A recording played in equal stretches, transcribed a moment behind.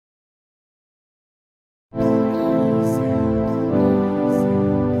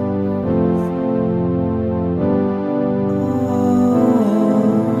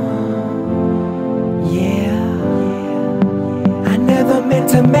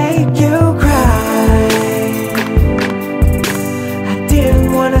make you cry. I didn't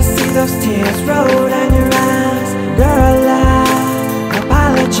wanna see those tears roll down your eyes. Girl, I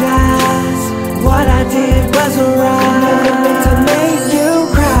apologize. What I did wasn't right. Never meant to make you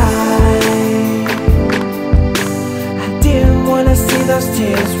cry. I didn't wanna see those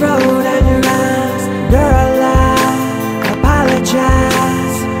tears roll down your eyes. Girl, I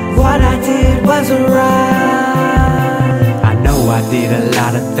apologize. What I did wasn't right. I know I did a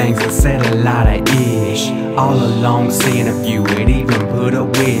lot of things and said a lot of ish. All along seeing if you would even put up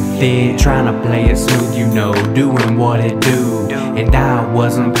with it. Trying to play it smooth, you know, doing what it do. And I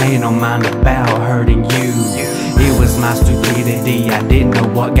wasn't paying no mind about hurting you. It was my stupidity, I didn't know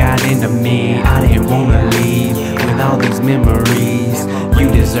what got into me. I didn't wanna leave with all these memories. You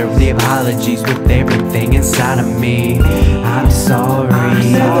deserve the apologies with everything inside of me. I'm sorry. I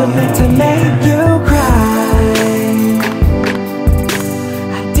never meant to make you cry.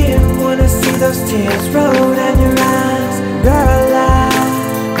 I didn't wanna see those tears roll down your eyes. Girl, I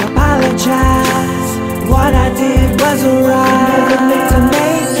apologize. What I did wasn't right. I never meant to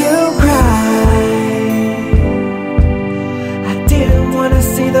make you cry. I didn't wanna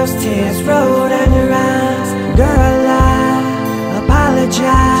see those tears roll down your eyes. Girl, I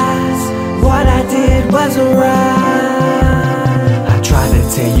apologize. What I did wasn't right. I tried to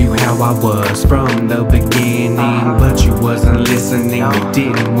tell you how I was from the beginning, but you wasn't listening. You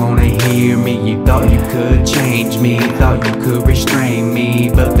didn't wanna hear me. You thought you could change me, thought you could restrain me.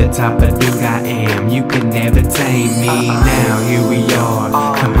 But the type of dude I am, you could never tame me. Now here we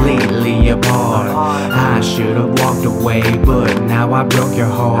are, completely apart. I should've walked away, but now I broke your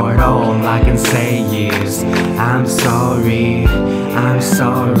heart. All I can say is I'm sorry, I'm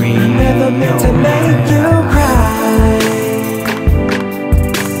sorry. I never meant to make you cry.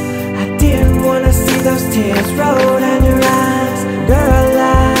 I didn't wanna see those tears roll down your eyes. Girl,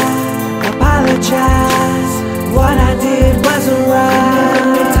 I apologize. What I did wasn't right. I never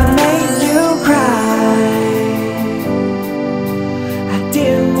meant to make you cry. I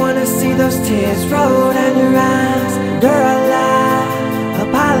didn't wanna see those tears roll down your eyes. Girl, I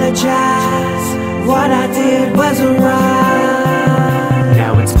apologize. What I did wasn't right.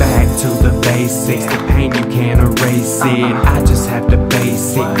 Now it's back to the basics. The pain, you can't erase it. I just have to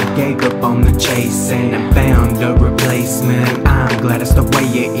face it. You gave up on the chase and found a replacement. I'm glad it's the way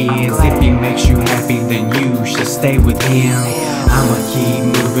it is. If he makes you happy, then you should stay with him. I'ma keep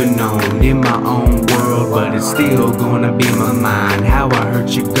moving on in my own world, but it's still gonna be my mind how I hurt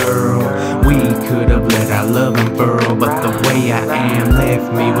you, girl. We could've let our love unfurl, but the way I am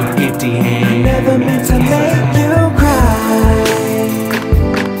left me with empty hands. I never meant to make you cry.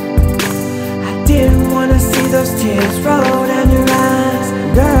 I didn't wanna see those tears roll down your eyes.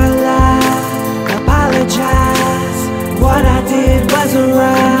 Girl, I apologize. What I did wasn't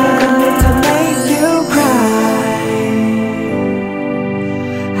right. I never meant to make you cry.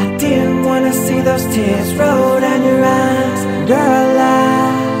 I didn't wanna see those tears roll down your eyes. Girl,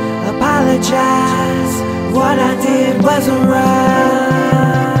 I apologize. What I did wasn't right.